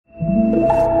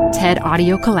TED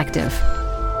Audio Collective.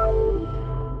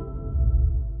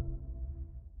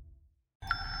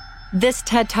 This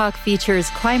TED Talk features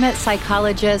climate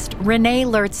psychologist Renée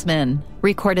Lertzman,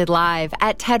 recorded live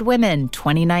at TED Women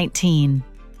 2019.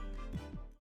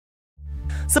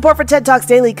 Support for TED Talks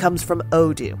Daily comes from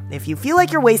Odoo. If you feel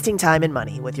like you're wasting time and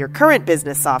money with your current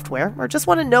business software or just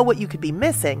want to know what you could be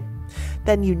missing,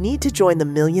 then you need to join the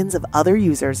millions of other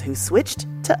users who switched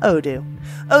to Odoo.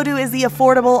 Odoo is the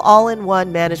affordable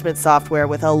all-in-one management software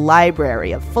with a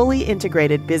library of fully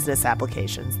integrated business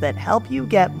applications that help you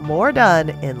get more done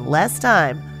in less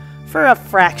time for a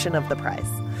fraction of the price.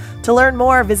 To learn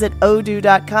more, visit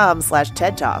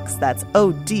odoo.com/TED Talks. That's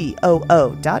ODOO.com/TED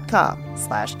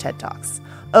Talks.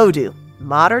 Odoo,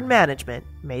 modern management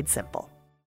made simple.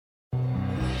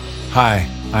 Hi,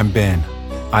 I'm Ben.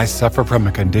 I suffer from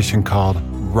a condition called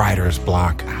writer's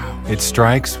block. It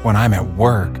strikes when I'm at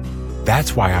work.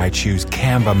 That's why I choose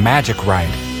Canva Magic Write.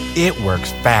 It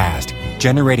works fast,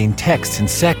 generating text in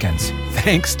seconds,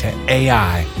 thanks to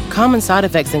AI. Common side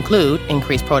effects include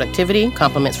increased productivity,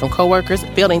 compliments from coworkers,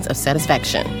 feelings of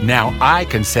satisfaction. Now I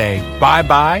can say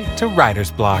bye-bye to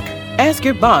writer's block. Ask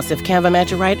your boss if Canva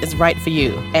Magic Write is right for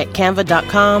you at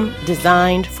canva.com,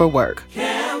 designed for work.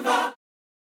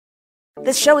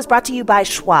 This show is brought to you by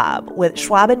Schwab. With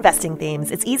Schwab investing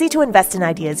themes, it's easy to invest in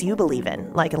ideas you believe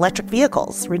in, like electric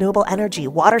vehicles, renewable energy,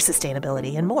 water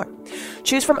sustainability, and more.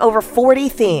 Choose from over 40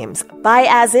 themes. Buy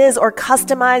as is or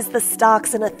customize the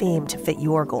stocks in a theme to fit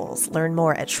your goals. Learn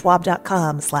more at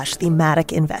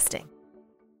schwab.com/thematic investing.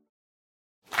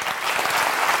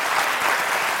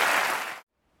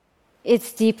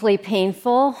 It's deeply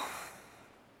painful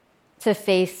to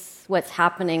face what's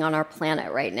happening on our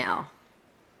planet right now.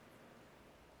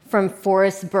 From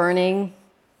forests burning,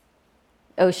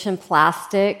 ocean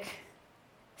plastic,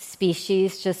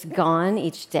 species just gone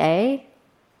each day,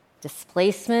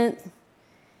 displacement.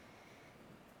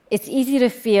 It's easy to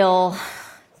feel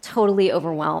totally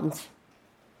overwhelmed,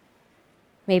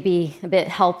 maybe a bit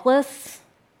helpless,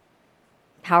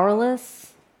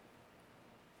 powerless,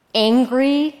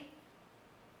 angry,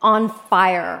 on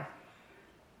fire,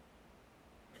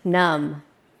 numb,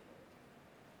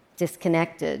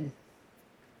 disconnected.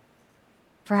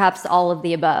 Perhaps all of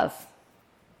the above.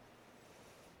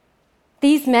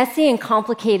 These messy and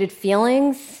complicated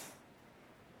feelings,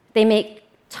 they make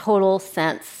total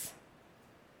sense.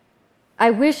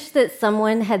 I wish that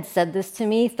someone had said this to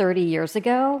me 30 years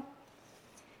ago.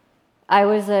 I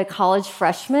was a college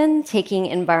freshman taking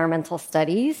environmental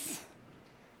studies,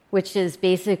 which is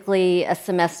basically a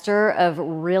semester of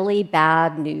really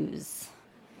bad news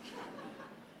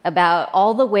about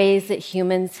all the ways that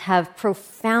humans have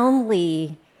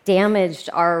profoundly damaged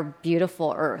our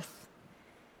beautiful Earth.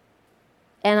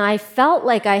 And I felt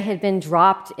like I had been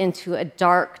dropped into a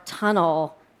dark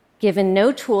tunnel, given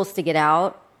no tools to get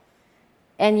out,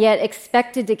 and yet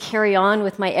expected to carry on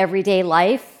with my everyday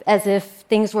life as if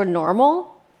things were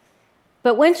normal.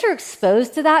 But once you're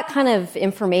exposed to that kind of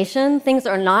information, things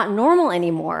are not normal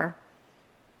anymore.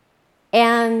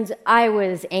 And I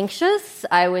was anxious,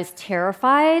 I was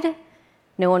terrified,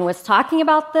 no one was talking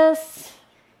about this,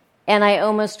 and I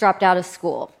almost dropped out of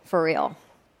school, for real.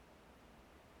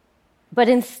 But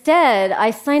instead,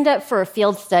 I signed up for a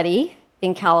field study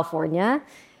in California,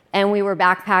 and we were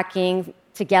backpacking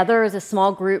together as a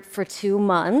small group for 2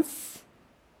 months,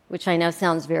 which I know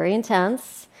sounds very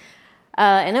intense,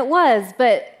 and it was,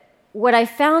 but what I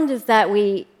found is that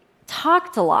we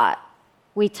talked a lot.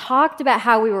 We talked about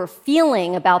how we were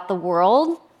feeling about the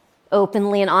world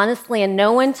openly and honestly, and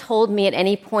no one told me at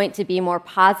any point to be more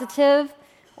positive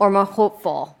or more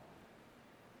hopeful.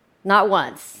 Not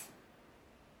once.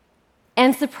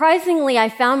 And surprisingly, I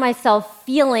found myself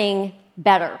feeling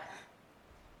better.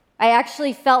 I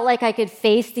actually felt like I could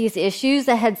face these issues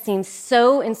that had seemed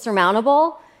so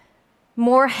insurmountable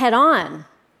more head on.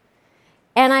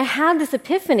 And I had this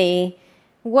epiphany.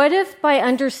 What if by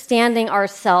understanding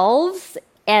ourselves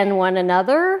and one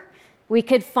another, we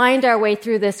could find our way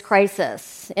through this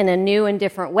crisis in a new and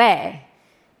different way?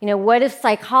 You know, what if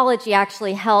psychology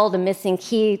actually held a missing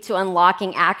key to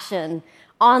unlocking action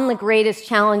on the greatest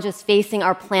challenges facing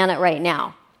our planet right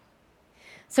now?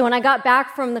 So when I got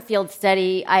back from the field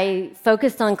study, I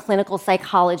focused on clinical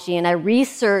psychology and I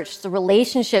researched the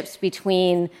relationships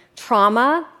between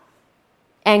trauma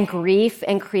and grief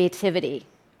and creativity.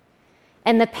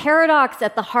 And the paradox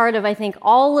at the heart of, I think,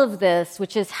 all of this,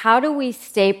 which is how do we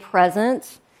stay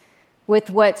present with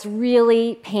what's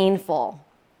really painful?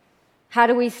 How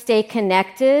do we stay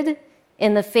connected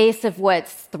in the face of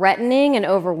what's threatening and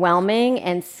overwhelming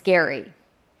and scary?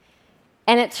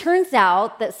 And it turns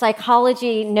out that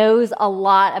psychology knows a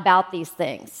lot about these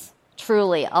things,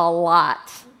 truly a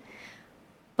lot.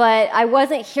 But I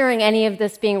wasn't hearing any of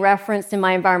this being referenced in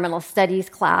my environmental studies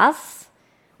class,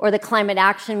 or the climate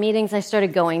action meetings I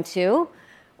started going to,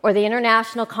 or the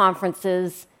international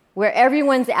conferences where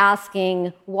everyone's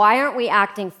asking, why aren't we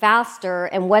acting faster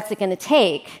and what's it going to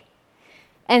take?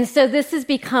 And so this has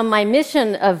become my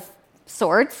mission of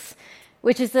sorts,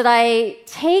 which is that I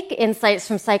take insights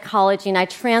from psychology and I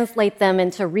translate them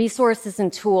into resources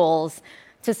and tools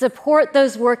to support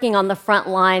those working on the front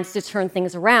lines to turn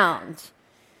things around.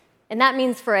 And that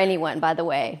means for anyone, by the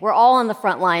way. We're all on the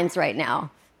front lines right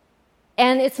now.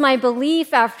 And it's my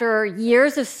belief, after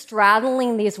years of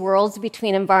straddling these worlds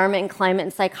between environment and climate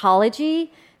and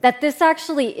psychology, that this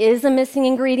actually is a missing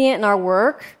ingredient in our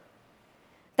work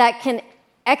that can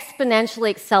exponentially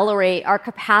accelerate our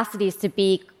capacities to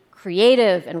be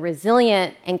creative and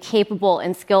resilient and capable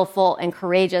and skillful and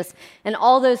courageous and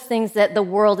all those things that the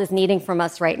world is needing from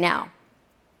us right now.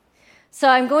 So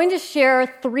I'm going to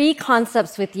share 3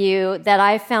 concepts with you that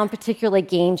I found particularly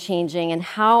game-changing and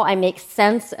how I make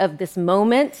sense of this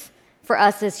moment for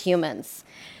us as humans.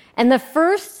 And the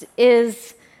first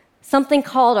is something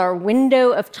called our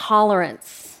window of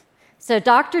tolerance. So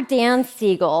Dr. Dan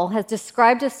Siegel has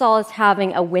described us all as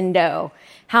having a window.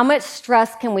 How much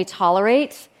stress can we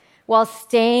tolerate while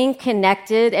staying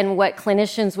connected and what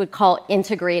clinicians would call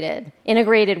integrated?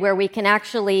 Integrated, where we can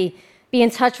actually be in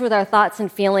touch with our thoughts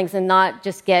and feelings and not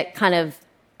just get kind of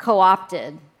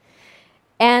co-opted.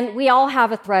 And we all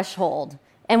have a threshold.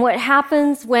 And what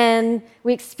happens when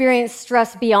we experience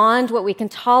stress beyond what we can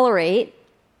tolerate,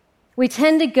 we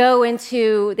tend to go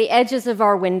into the edges of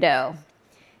our window.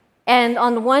 And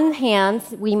on the one hand,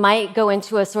 we might go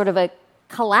into a sort of a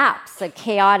collapse, a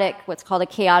chaotic, what's called a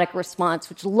chaotic response,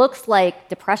 which looks like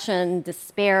depression,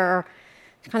 despair,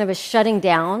 kind of a shutting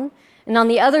down. And on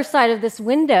the other side of this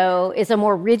window is a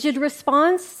more rigid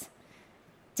response,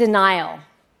 denial,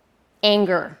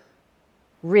 anger,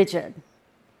 rigid.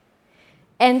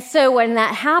 And so when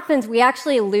that happens, we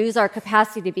actually lose our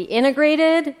capacity to be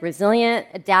integrated, resilient,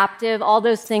 adaptive, all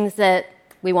those things that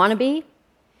we want to be.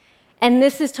 And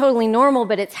this is totally normal,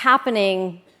 but it's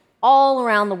happening all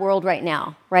around the world right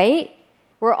now, right?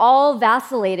 We're all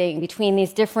vacillating between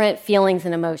these different feelings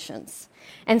and emotions.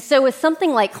 And so with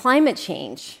something like climate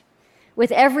change,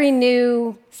 with every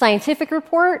new scientific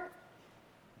report,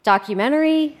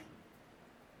 documentary,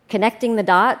 connecting the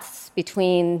dots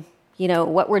between,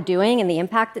 what we're doing and the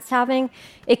impact it's having,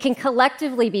 it can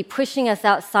collectively be pushing us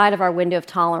outside of our window of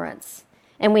tolerance.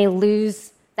 And we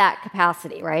lose that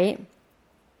capacity, right?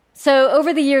 So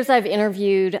over the years, I've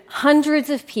interviewed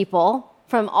hundreds of people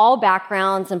from all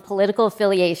backgrounds and political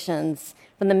affiliations,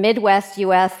 from the Midwest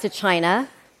US to China.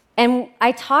 And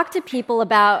I talk to people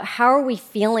about how are we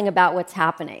feeling about what's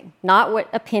happening, not what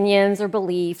opinions or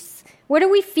beliefs. What are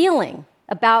we feeling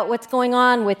about what's going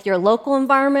on with your local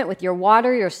environment, with your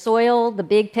water, your soil, the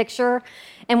big picture?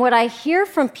 And what I hear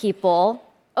from people,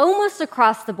 almost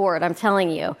across the board, I'm telling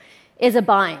you, is a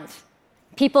bind.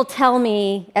 People tell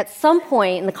me at some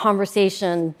point in the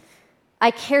conversation,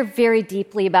 I care very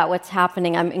deeply about what's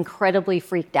happening. I'm incredibly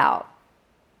freaked out.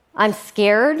 I'm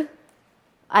scared.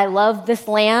 I love this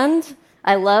land.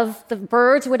 I love the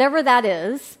birds, whatever that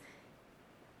is.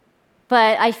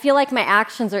 But I feel like my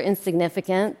actions are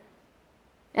insignificant.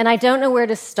 And I don't know where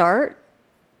to start.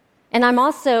 And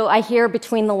I hear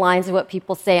between the lines of what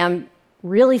people say, I'm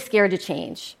really scared to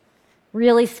change.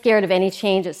 Really scared of any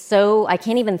change. I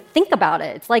can't even think about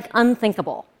it. It's like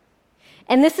unthinkable.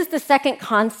 And this is the second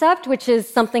concept, which is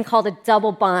something called a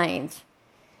double bind.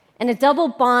 And a double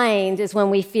bind is when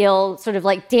we feel sort of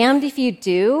like damned if you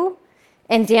do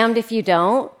and damned if you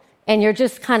don't, and you're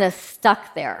just kind of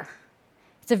stuck there.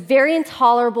 It's a very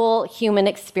intolerable human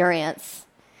experience.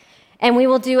 And we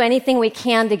will do anything we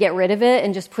can to get rid of it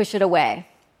and just push it away.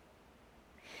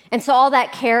 And so all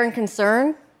that care and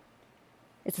concern,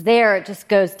 it's there, it just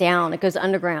goes down, it goes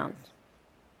underground.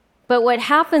 But what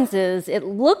happens is it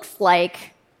looks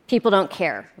like people don't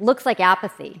care. It looks like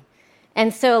apathy.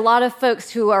 And so a lot of folks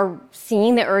who are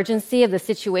seeing the urgency of the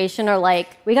situation are like,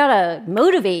 we gotta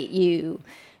motivate you.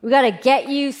 We gotta get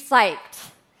you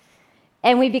psyched.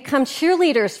 And we become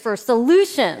cheerleaders for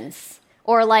solutions.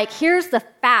 Or like, here's the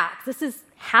facts. This is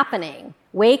happening.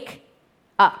 Wake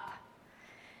up.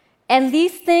 And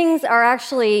these things are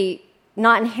actually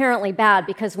not inherently bad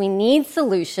because we need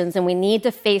solutions and we need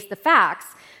to face the facts.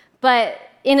 But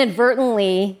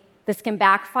inadvertently, this can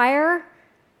backfire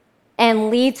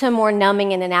and lead to more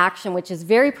numbing and inaction, which is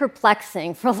very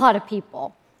perplexing for a lot of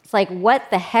people. It's like, what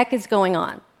the heck is going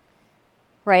on,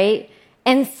 right?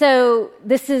 And so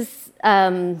this is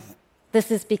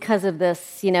because of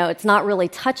this, it's not really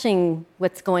touching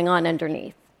what's going on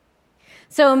underneath.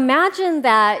 So imagine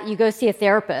that you go see a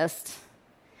therapist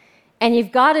and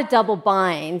you've got a double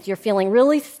bind. You're feeling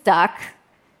really stuck.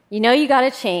 You know you got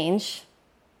to change.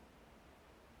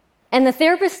 And the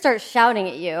therapist starts shouting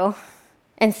at you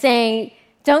and saying,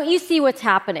 don't you see what's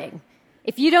happening?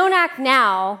 If you don't act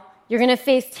now, you're going to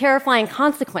face terrifying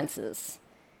consequences.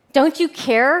 Don't you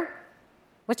care?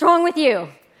 What's wrong with you?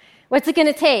 What's it going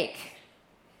to take?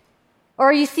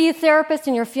 Or you see a therapist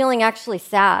and you're feeling actually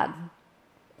sad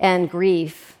and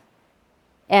grief.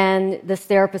 And this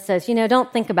therapist says,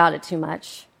 don't think about it too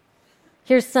much.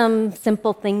 Here's some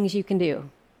simple things you can do.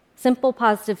 Simple,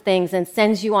 positive things, and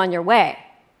sends you on your way.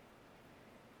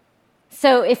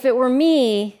 So if it were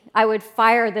me, I would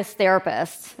fire this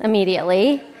therapist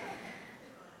immediately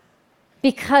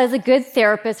because a good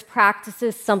therapist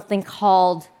practices something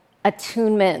called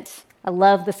attunement. I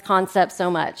love this concept so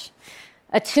much.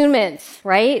 Attunement,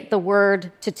 right? The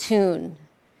word to tune.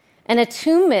 And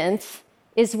attunement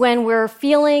is when we're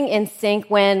feeling in sync,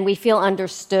 when we feel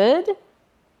understood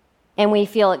and we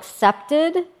feel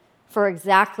accepted for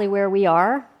exactly where we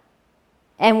are.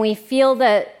 And we feel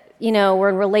that, we're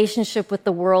in relationship with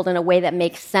the world in a way that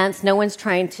makes sense. No one's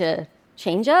trying to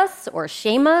change us or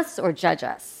shame us or judge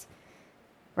us,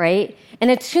 right? And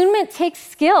attunement takes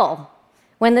skill.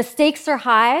 When the stakes are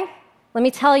high, let me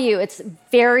tell you, it's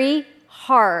very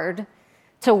hard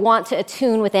to want to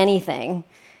attune with anything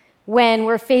when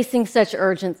we're facing such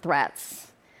urgent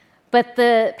threats. But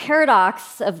the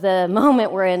paradox of the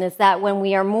moment we're in is that when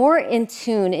we are more in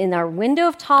tune in our window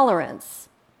of tolerance,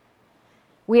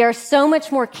 we are so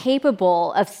much more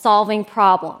capable of solving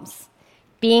problems,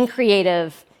 being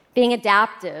creative, being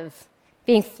adaptive,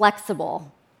 being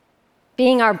flexible,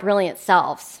 being our brilliant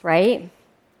selves, right?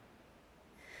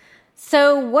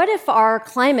 So what if our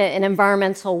climate and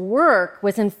environmental work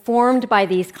was informed by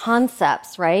these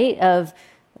concepts, right, of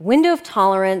window of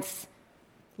tolerance,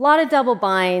 a lot of double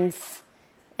binds,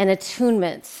 and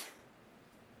attunement?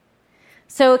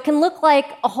 So it can look like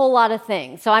a whole lot of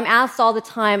things. So I'm asked all the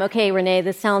time, okay, Renee,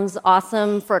 this sounds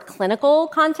awesome for a clinical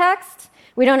context.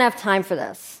 We don't have time for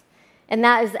this. And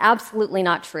that is absolutely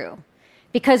not true.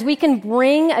 Because we can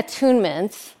bring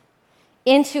attunement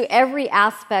into every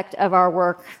aspect of our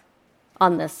work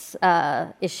on this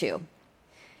issue.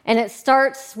 And it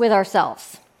starts with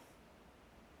ourselves.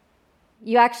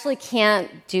 You actually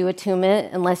can't do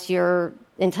attunement unless you're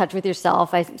in touch with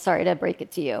yourself. I'm sorry to break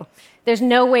it to you. There's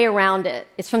no way around it.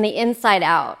 It's from the inside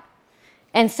out.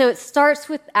 And so it starts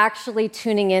with actually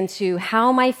tuning into how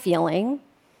am I feeling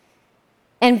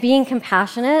and being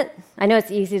compassionate. I know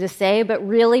it's easy to say, but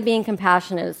really being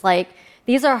compassionate is like,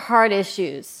 these are hard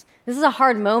issues. This is a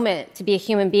hard moment to be a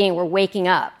human being. We're waking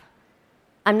up.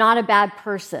 I'm not a bad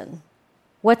person.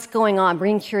 What's going on?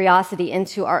 Bring curiosity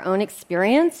into our own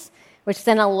experience, which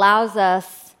then allows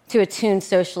us to attune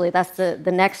socially. That's the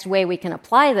next way we can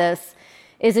apply this,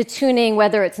 is attuning,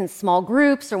 whether it's in small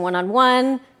groups or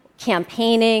one-on-one,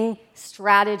 campaigning,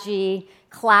 strategy,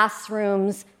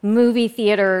 classrooms, movie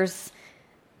theaters,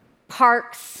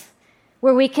 parks,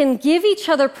 where we can give each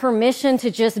other permission to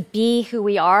just be who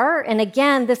we are. And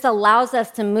again, this allows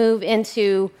us to move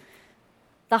into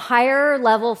the higher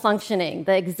level functioning,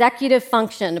 the executive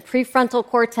function, the prefrontal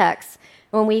cortex,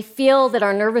 when we feel that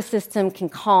our nervous system can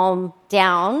calm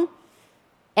down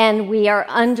and we are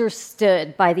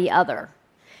understood by the other.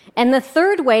 And the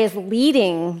third way is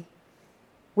leading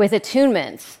with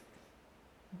attunement.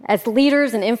 As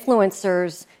leaders and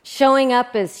influencers, showing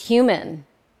up as human,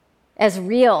 as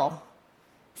real,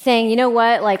 saying, you know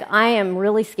what, I am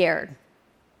really scared.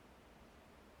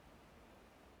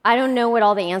 I don't know what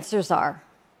all the answers are.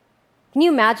 Can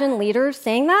you imagine leaders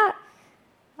saying that?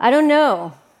 I don't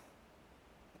know.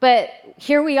 But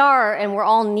here we are, and we're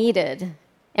all needed,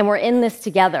 and we're in this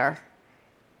together,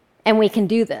 and we can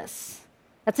do this.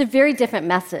 That's a very different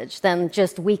message than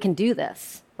just we can do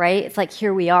this, right? It's like,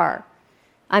 here we are.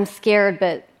 I'm scared,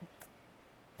 but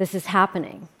this is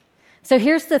happening. So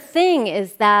here's the thing,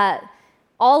 is that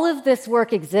all of this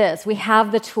work exists. We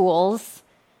have the tools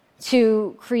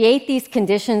to create these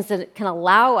conditions that can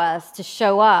allow us to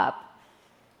show up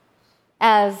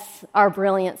as our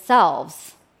brilliant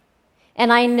selves.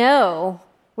 And I know,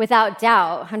 without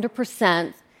doubt,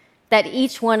 100%, that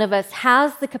each one of us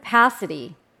has the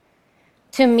capacity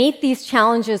to meet these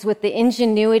challenges with the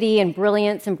ingenuity and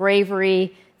brilliance and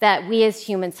bravery that we as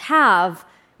humans have.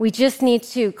 We just need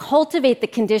to cultivate the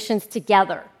conditions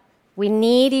together. We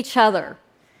need each other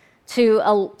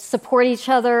to support each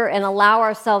other and allow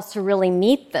ourselves to really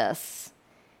meet this.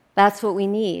 That's what we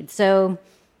need. So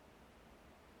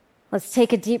Let's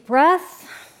take a deep breath.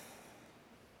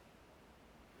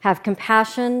 Have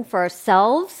compassion for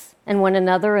ourselves and one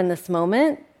another in this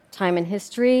moment, time in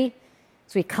history,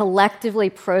 as we collectively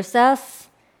process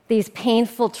these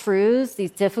painful truths,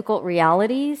 these difficult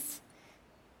realities.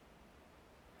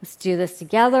 Let's do this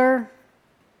together.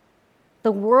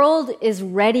 The world is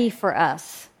ready for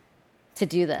us to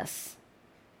do this,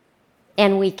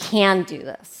 and we can do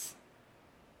this.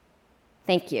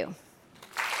 Thank you.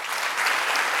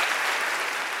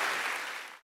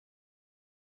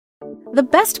 The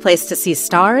best place to see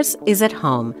stars is at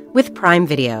home with Prime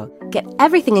Video. Get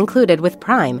everything included with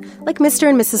Prime, like Mr.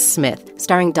 and Mrs. Smith,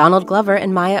 starring Donald Glover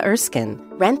and Maya Erskine.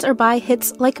 Rent or buy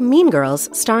hits like Mean Girls,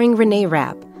 starring Renee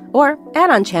Rapp. Or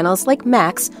add-on channels like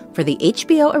Max for the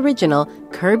HBO original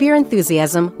Curb Your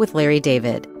Enthusiasm with Larry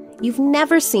David. You've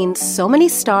never seen so many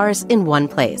stars in one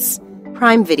place.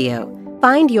 Prime Video.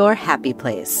 Find your happy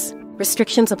place.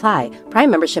 Restrictions apply. Prime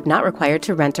membership not required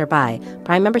to rent or buy.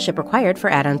 Prime membership required for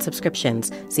add-on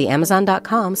subscriptions. See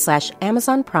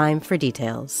Amazon.com/Amazon Prime for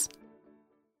details.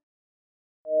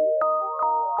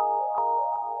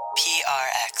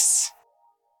 PRX.